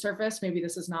love food service, maybe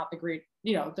this is not the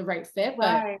right fit,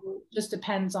 but it just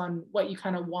depends on what you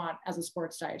kind of want as a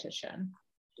sports dietitian.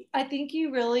 I think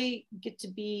you really get to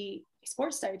be a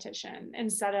sports dietitian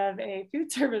instead of a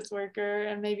food service worker,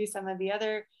 and maybe some of the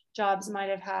other jobs might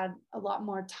have had a lot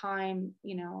more time,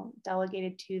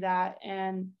 delegated to that.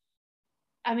 And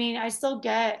I mean,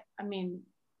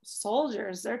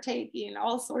 soldiers, they're taking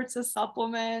all sorts of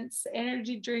supplements,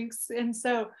 energy drinks. And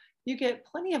so you get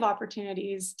plenty of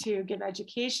opportunities to give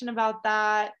education about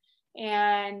that.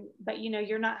 But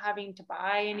you're not having to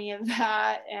buy any of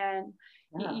that. And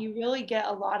you really get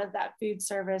a lot of that food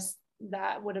service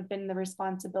that would have been the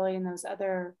responsibility in those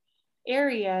other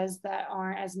areas that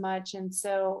aren't as much. And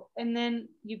so, and then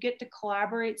you get to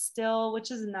collaborate still,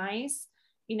 which is nice.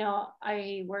 You know,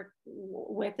 I work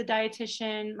with a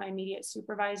dietitian, my immediate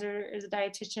supervisor is a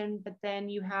dietitian, but then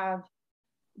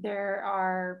there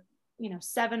are, you know,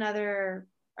 six other,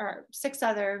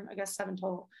 I guess seven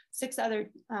total, six other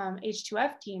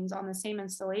H2F teams on the same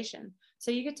installation.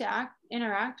 So you get to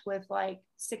interact with like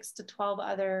 6 to 12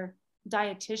 other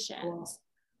dietitians, wow.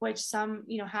 Which some,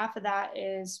 you know, half of that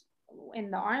is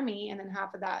in the Army and then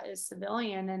half of that is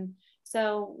civilian. And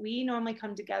so we normally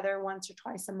come together once or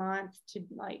twice a month to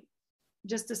like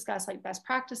just discuss like best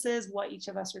practices, what each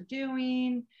of us are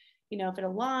doing, you know, if it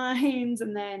aligns.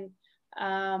 And then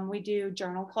we do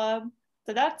journal club.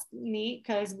 So that's neat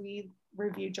because we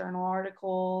review journal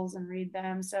articles and read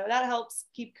them. So that helps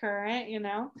keep current, you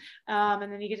know, and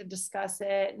then you get to discuss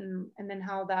it and then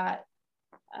how that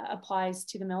applies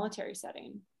to the military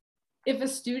setting. If a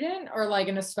student or like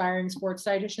an aspiring sports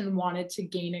dietitian wanted to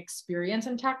gain experience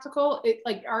in tactical,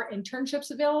 like are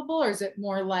internships available, or is it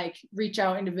more like reach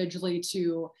out individually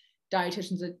to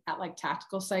dietitians at like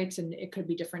tactical sites and it could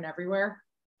be different everywhere?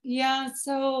 Yeah,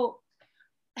 so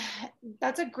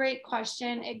that's a great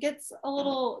question. It gets a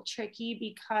little tricky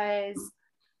because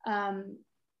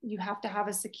you have to have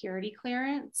a security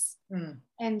clearance.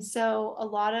 And so a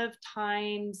lot of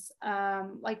times,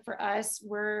 like for us,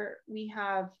 we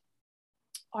have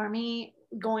Army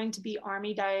going to be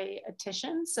Army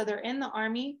dietitians. So they're in the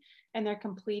Army and they're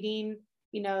completing,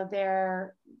 you know,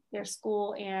 their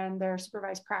school and their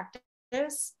supervised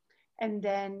practice. And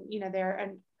then, you know,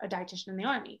 they're a dietitian in the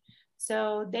Army.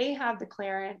 So they have the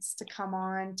clearance to come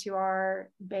on to our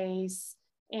base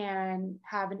and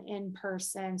have an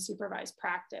in-person supervised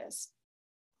practice.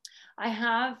 I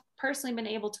have personally been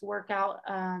able to work out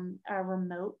a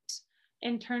remote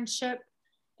internship.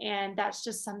 And that's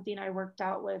just something I worked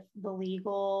out with the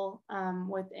legal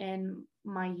within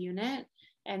my unit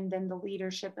and then the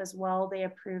leadership as well. They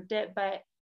approved it. But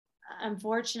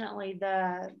unfortunately,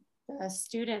 the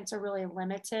students are really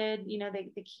limited. You know,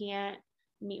 they can't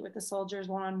meet with the soldiers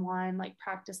one-on-one, like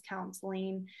practice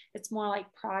counseling. It's more like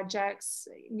projects,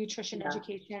 nutrition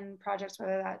education projects,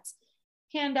 whether that's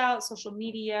handouts, social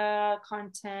media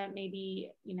content, maybe,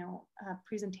 you know,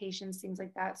 presentations, things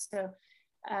like that. So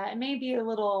it may be a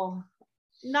little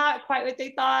not quite what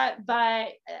they thought, but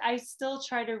I still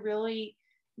try to really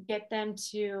get them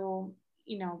to,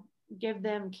 you know, give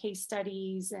them case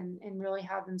studies and really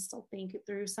have them still think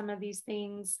through some of these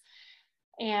things.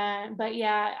 But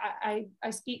yeah, I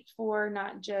speak for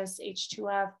not just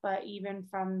H2F, but even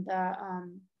from the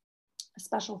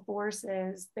special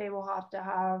forces, they will have to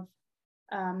have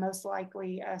most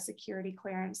likely a security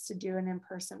clearance to do an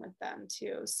in-person with them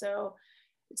too. So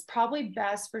it's probably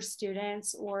best for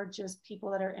students or just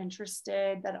people that are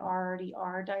interested that already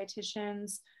are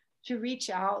dietitians to reach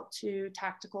out to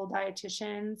tactical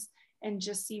dietitians and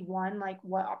just see one, like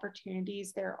what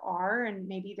opportunities there are, and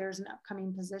maybe there's an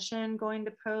upcoming position going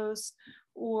to post,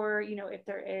 or, you know, if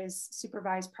there is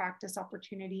supervised practice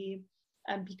opportunity,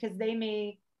 because they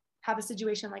may have a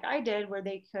situation like I did where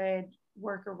they could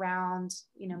work around,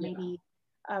 you know, maybe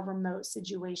a remote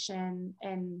situation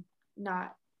and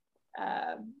not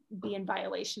be in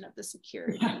violation of the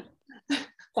security.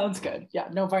 Sounds good. Yeah,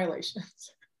 no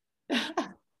violations.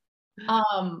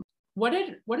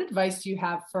 What advice do you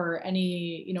have for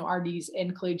any, you know, RDs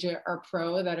in collegiate or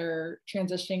pro that are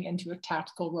transitioning into a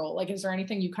tactical role? Like, is there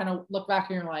anything you kind of look back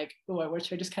and you're like, oh, I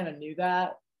wish I just kind of knew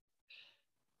that?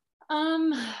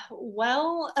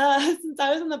 Well, since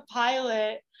I was in the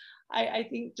pilot, I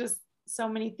think just so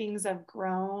many things have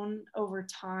grown over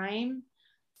time.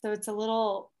 So it's a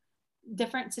little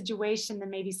different situation than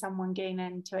maybe someone getting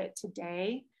into it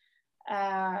today.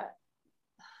 I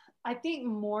think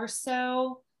more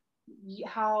so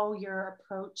how your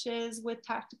approach is with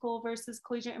tactical versus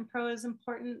collegiate and pro is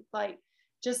important. Like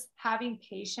just having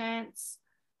patience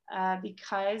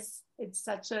because it's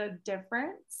such a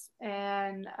difference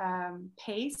and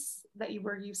pace that you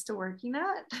were used to working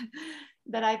at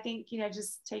that I think, you know,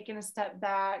 just taking a step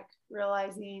back,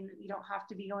 realizing you don't have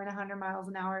to be going 100 miles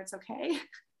an hour, it's okay.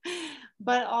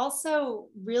 But also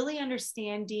really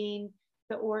understanding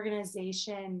the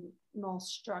organizational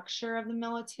structure of the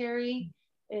military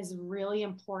is really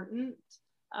important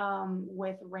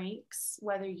with ranks,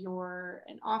 whether you're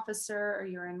an officer or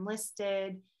you're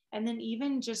enlisted, and then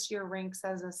even just your ranks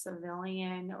as a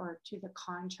civilian or to the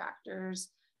contractors,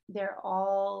 they're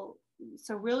all,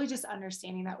 so really just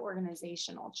understanding that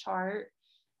organizational chart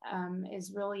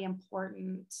is really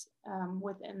important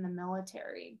within the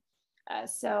military.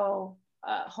 So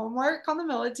homework on the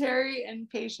military and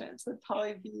patience would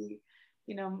probably be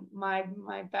my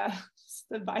best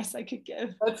advice I could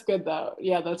give. That's good though.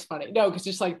 Yeah, that's funny. No, because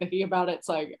just like thinking about it, it's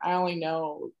like I only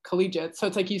know collegiate. So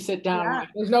it's like you sit down, like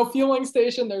there's no fueling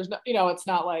station, there's no, it's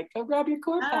not like go grab your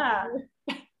core power.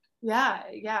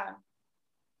 Yeah.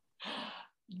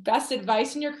 Best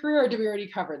advice in your career, or do we already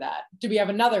cover that? Do we have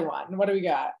another one? What do we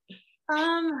got?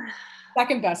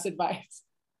 Second best advice.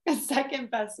 Second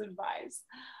best advice.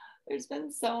 There's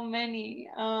been so many.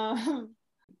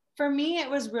 For me, it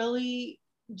was really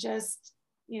just,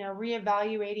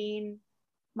 reevaluating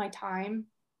my time.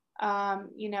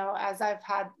 As I've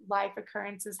had life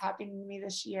occurrences happening to me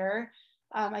this year,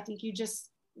 I think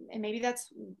and maybe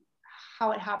that's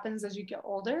how it happens as you get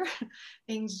older.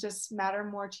 Things just matter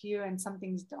more to you and some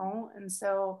things don't. And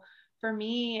so for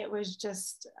me, it was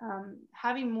just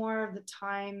having more of the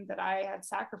time that I had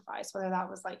sacrificed, whether that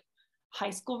was like high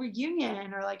school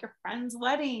reunion or like a friend's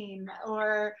wedding,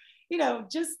 or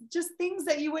just things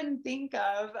that you wouldn't think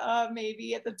of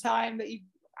maybe at the time that you,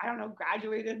 I don't know,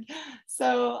 graduated.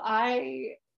 So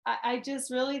I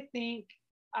just really think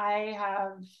I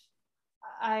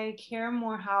care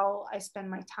more how I spend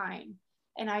my time,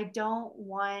 and I don't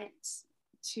want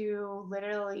to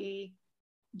literally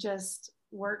just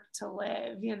work to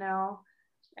live,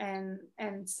 and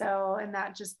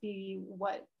that just be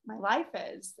what my life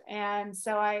is. And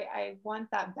so I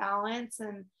want that balance.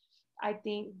 And I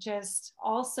think just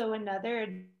also another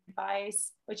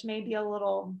advice, which may be a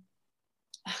little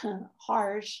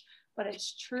harsh, but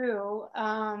it's true.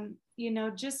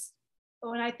 Just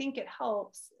when I think it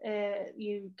helps,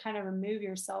 you kind of remove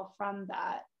yourself from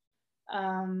that,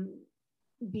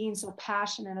 being so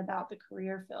passionate about the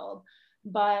career field.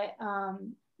 But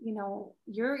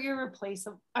you're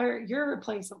irreplaceable, or you're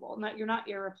replaceable. You're not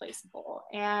irreplaceable.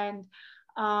 And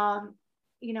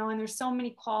and there's so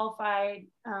many qualified,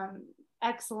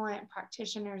 excellent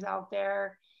practitioners out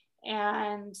there.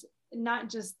 And not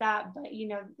just that, but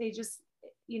they just,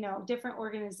 different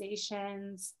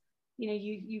organizations,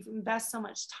 you invest so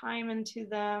much time into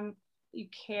them, you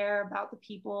care about the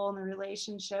people and the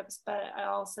relationships. But I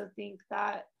also think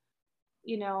that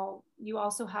you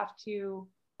also have to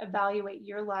evaluate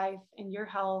your life and your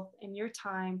health and your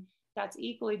time. That's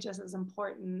equally just as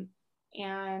important.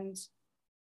 And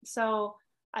so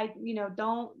I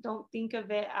don't think of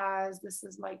it as this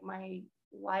is like my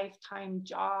lifetime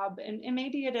job, and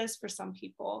maybe it is for some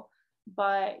people,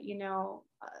 but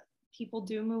people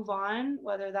do move on,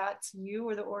 whether that's you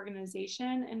or the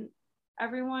organization, and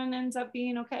everyone ends up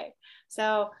being okay.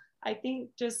 So I think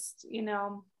just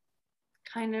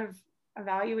kind of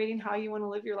evaluating how you want to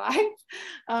live your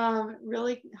life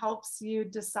really helps you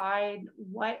decide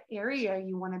what area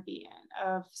you want to be in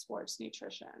of sports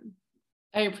nutrition.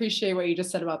 I appreciate what you just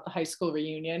said about the high school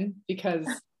reunion, because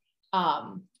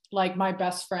like my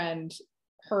best friend,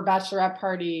 her bachelorette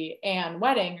party and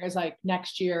wedding is like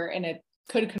next year, and it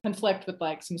could conflict with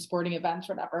like some sporting events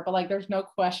or whatever, but like there's no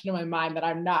question in my mind that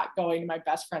I'm not going to my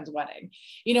best friend's wedding,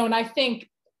 and I think,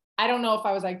 I don't know if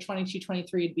I was like 22,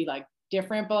 23, it'd be like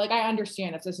different, but like I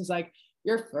understand if this is like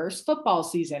your first football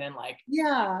season, and like,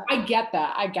 yeah, I get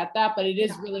that, but it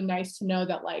is really nice to know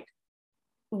that like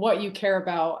what you care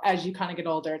about as you kind of get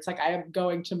older. It's like, I am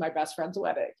going to my best friend's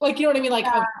wedding. Like, you know what I mean? Like,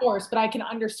 of course, but I can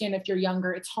understand if you're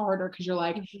younger, it's harder because you're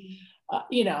like,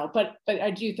 but I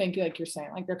do think, like you're saying,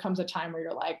 like there comes a time where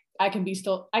you're like, I can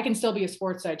still be a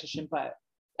sports dietitian, but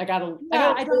I gotta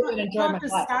enjoy my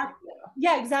life.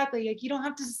 Yeah, exactly. Like you don't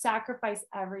have to sacrifice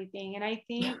everything. And I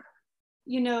think,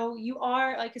 you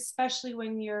are like, especially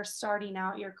when you're starting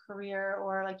out your career,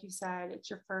 or like you said, it's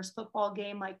your first football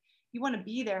game, like you want to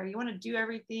be there, you want to do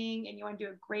everything, and you want to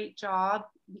do a great job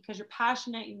because you're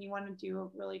passionate and you want to do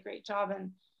a really great job.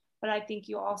 But I think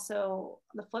you also,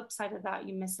 the flip side of that,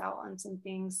 you miss out on some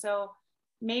things. So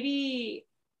maybe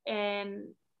in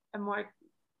a more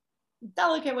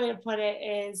delicate way to put it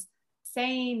is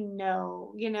saying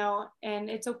no, and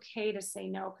it's okay to say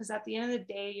no, because at the end of the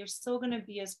day, you're still going to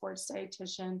be a sports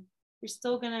dietitian. You're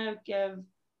still going to give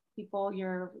people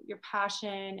your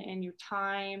passion and your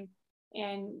time.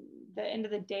 And the end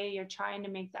of the day, you're trying to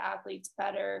make the athletes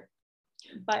better,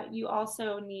 but you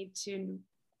also need to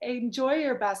enjoy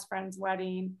your best friend's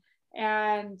wedding,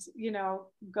 and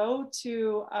go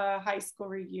to a high school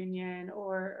reunion,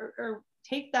 or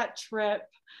take that trip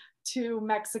to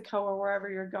Mexico or wherever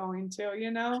you're going to.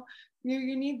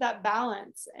 You need that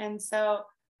balance. And so,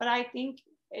 but I think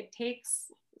it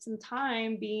takes some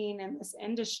time being in this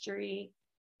industry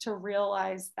to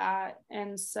realize that.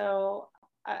 And so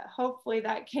hopefully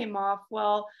that came off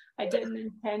well. I didn't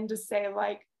intend to say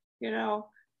like,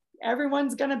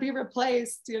 everyone's going to be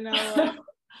replaced,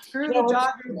 screw the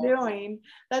job you're doing.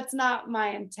 That's not my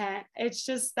intent. It's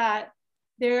just that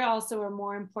there also are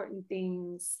more important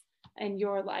things in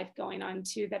your life going on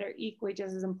too that are equally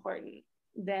just as important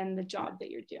than the job that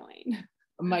you're doing.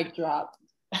 A mic drop.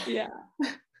 Yeah.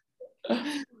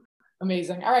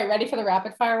 Amazing. All right, ready for the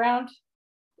rapid fire round?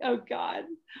 Oh God.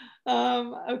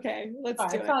 Okay, let's do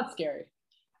it. It's not scary.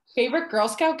 Favorite Girl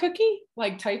Scout cookie?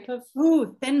 Like type of?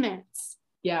 Ooh, Thin Mints.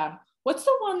 Yeah. What's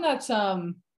the one that's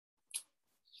oh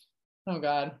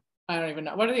God, I don't even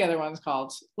know. What are the other ones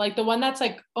called? Like the one that's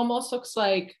like almost looks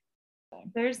like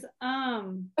there's a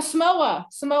Samoa.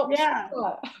 Yeah.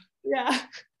 Samoa. Yeah.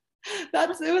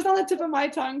 It was on the tip of my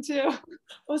tongue too. I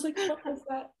was like, what is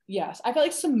that? Yes. I feel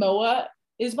like Samoa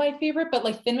is my favorite, but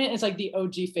like Thin Mint is like the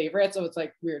OG favorite. So it's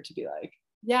like weird to be like.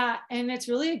 Yeah. And it's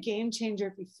really a game changer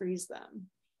if you freeze them.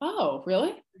 Oh,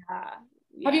 really? Yeah.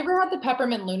 Have you ever had the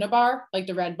peppermint Luna bar, like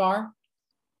the red bar?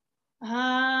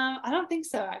 I don't think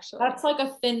so, actually. That's like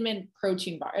a Thin Mint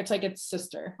protein bar. It's like its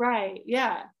sister. Right.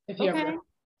 Yeah. If you ever.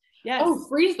 Yes. Oh,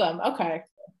 freeze them. Okay.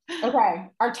 Okay.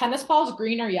 Are tennis balls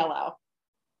green or yellow?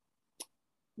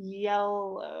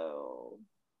 Yellow.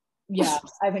 Yeah,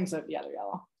 I think so. Yeah, they're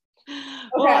yellow. Okay.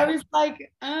 Well, I was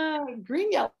like,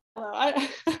 green, yellow. Oh,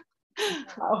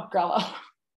 Grello.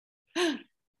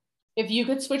 If you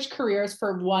could switch careers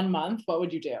for 1 month, what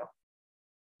would you do?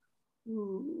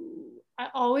 Ooh, I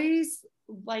always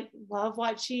love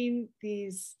watching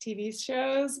these TV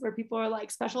shows where people are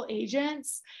like special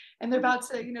agents and they're about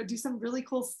to, do some really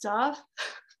cool stuff.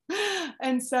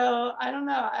 And so I don't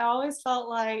know. I always felt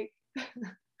like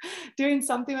doing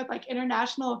something with like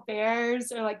international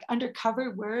affairs or like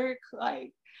undercover work.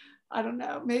 Like, I don't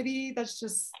know. Maybe that's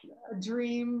just a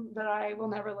dream that I will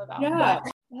never live out. Yeah.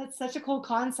 But that's such a cool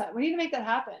concept. We need to make that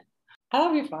happen. That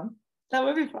would be fun. That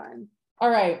would be fun. All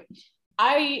right.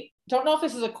 I don't know if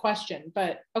this is a question,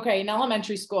 but okay, in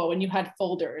elementary school, when you had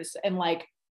folders and like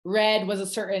red was a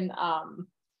certain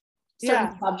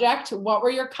subject, what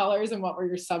were your colors and what were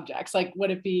your subjects? Like,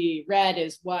 would it be red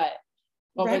is what?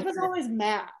 Red was always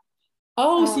math.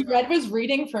 Oh, see, red was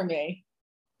reading for me.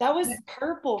 That was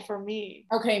purple for me.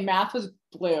 Okay, math was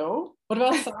blue. What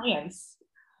about science?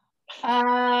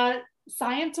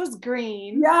 Science was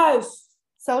green. Yes.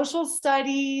 Social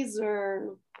studies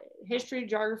or history,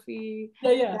 geography.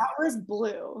 Yeah. That was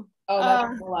blue.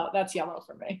 Oh, that's yellow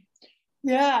for me.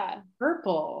 Yeah.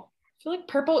 Purple. I feel like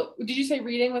purple. Did you say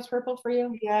reading was purple for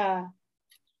you? Yeah.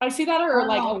 I see that or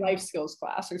like a life skills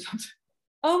class or something.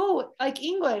 Oh, like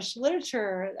English,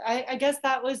 literature. I guess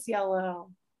that was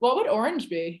yellow. What would orange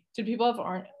be? Did people have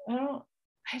orange?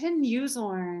 I didn't use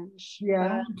orange.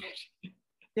 Yeah.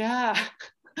 Yeah.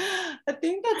 I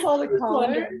think that's all the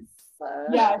colors.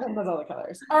 Yeah, I think that's all the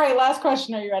colors. All right, last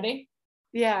question. Are you ready?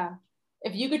 Yeah.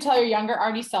 If you could tell your younger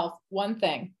Artie self one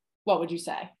thing, what would you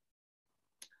say?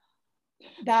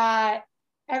 That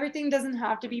everything doesn't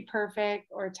have to be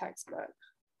perfect or a textbook,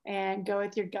 and go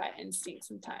with your gut instinct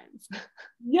sometimes.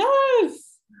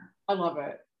 Yes. I love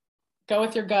it. Go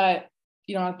with your gut.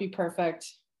 You don't have to be perfect.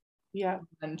 Yeah.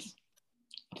 And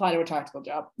apply to a tactical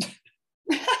job.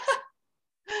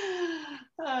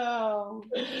 Oh.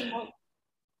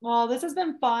 Well, this has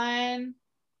been fun.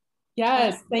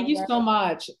 Yes. Thank you so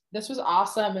much. This was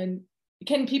awesome. And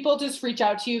can people just reach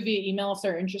out to you via email if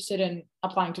they're interested in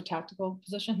applying to tactical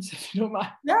positions, if you don't mind?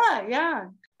 Yeah.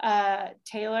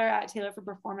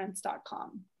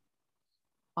 Taylor@taylorforperformance.com.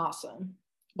 Awesome.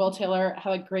 Well, Taylor,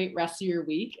 have a great rest of your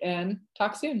week and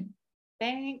talk soon.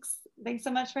 Thanks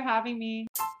so much for having me.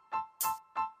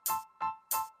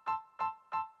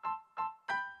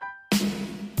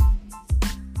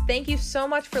 Thank you so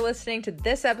much for listening to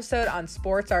this episode on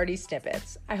Sports Artie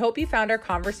Snippets. I hope you found our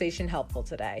conversation helpful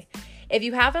today. If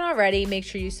you haven't already, make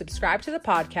sure you subscribe to the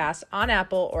podcast on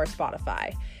Apple or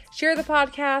Spotify. Share the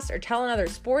podcast or tell another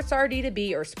sports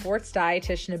RD-to-be or sports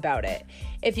dietitian about it.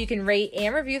 If you can rate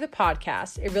and review the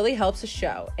podcast, it really helps the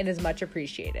show and is much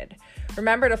appreciated.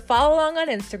 Remember to follow along on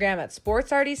Instagram at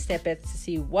Sports RD Snippets to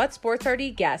see what Sports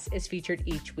RD guest is featured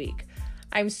each week.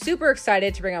 I'm super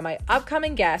excited to bring on my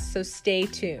upcoming guests, so stay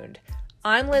tuned.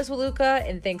 I'm Liz Waluka,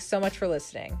 and thanks so much for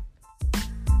listening.